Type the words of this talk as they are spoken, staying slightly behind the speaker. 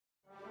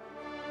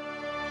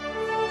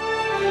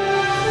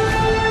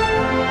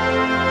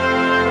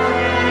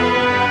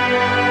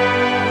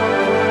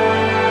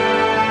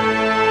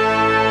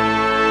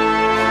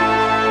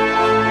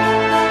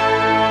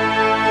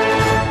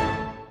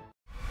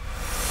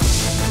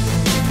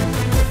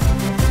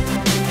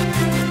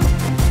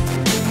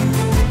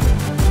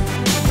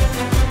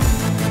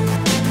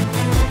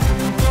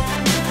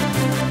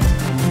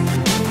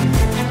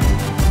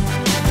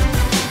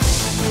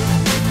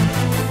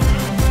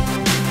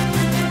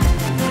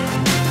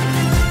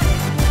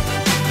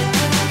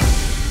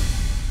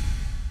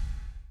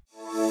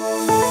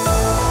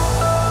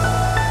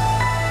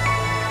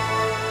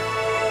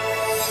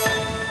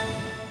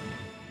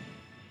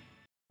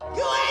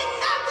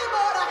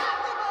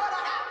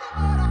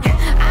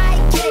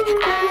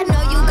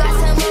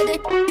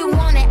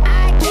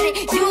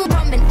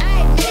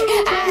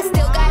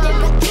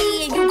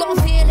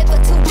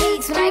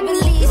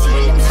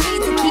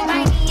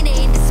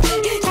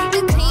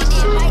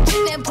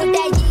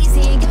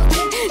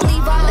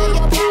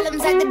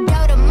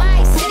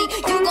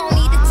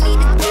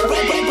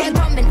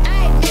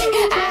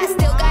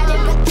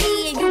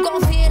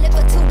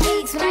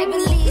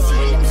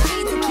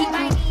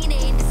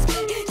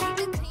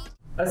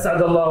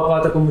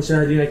صباحكم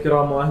مشاهدينا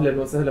الكرام،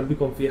 واهلا وسهلا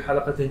بكم في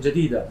حلقة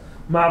جديدة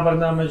مع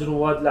برنامج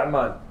رواد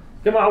الأعمال.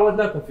 كما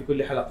عودناكم في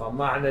كل حلقة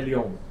معنا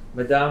اليوم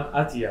مدام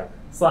آتيا،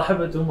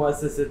 صاحبة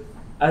مؤسسة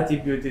Ati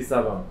Beauty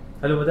Salon.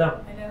 Hello madam.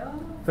 Hello.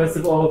 First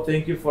of all,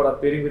 thank you for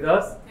appearing with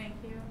us. Thank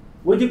you.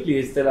 Would you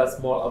please tell us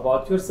more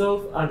about yourself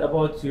and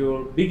about your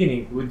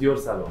beginning with your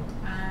salon?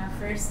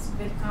 First,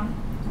 welcome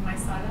to my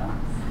salon.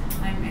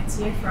 I'm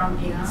Ati from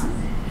Iran.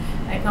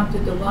 I come to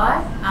Dubai.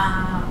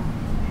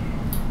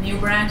 New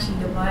branch in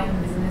Dubai in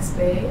Business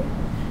Bay,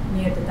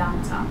 near the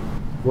downtown.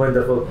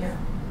 Wonderful. Yeah.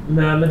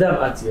 Madam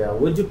Atia,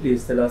 would you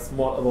please tell us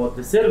more about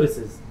the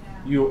services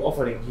you're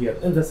offering here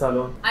in the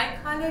salon? I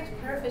collect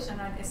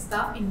professional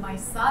staff in my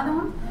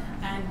salon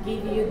and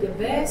give you the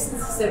best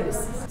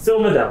services. So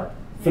madam,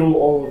 through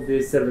all of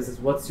these services,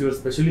 what's your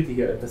specialty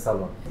here at the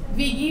salon?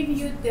 We give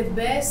you the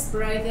best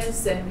bridal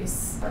service.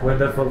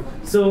 Wonderful.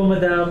 So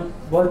madam,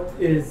 what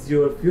is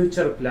your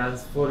future plans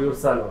for your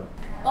salon?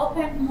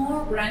 Open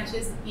more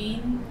branches in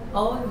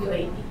all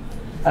UAE.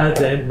 And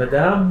then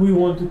madam, we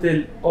want to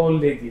tell all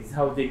ladies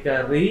how they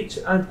can reach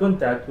and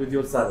contact with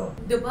your salon.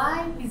 Dubai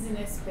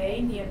Business Bay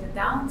near the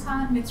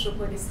downtown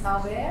Metropolis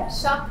Tower,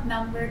 shop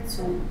number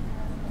 2.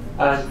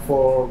 And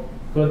for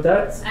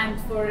contacts? And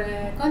for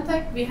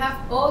contact, we have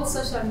all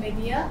social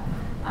media,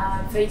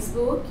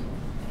 Facebook,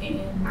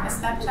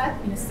 Snapchat,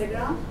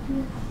 Instagram,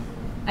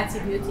 Ati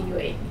Beauty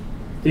UAE.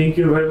 Thank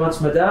you very much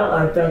madam,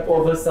 and thank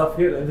all the staff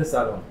here in the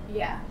salon.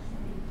 Yeah.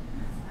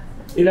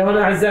 إلى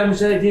هنا أعزائي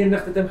المشاهدين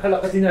نختتم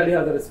حلقتنا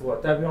لهذا الأسبوع.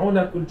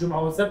 تابعونا كل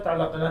جمعة وسبت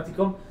على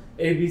قناتكم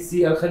ABC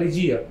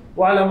الخليجية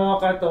وعلى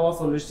مواقع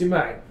التواصل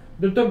الاجتماعي.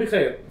 دمتم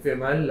بخير، في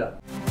أمان الله.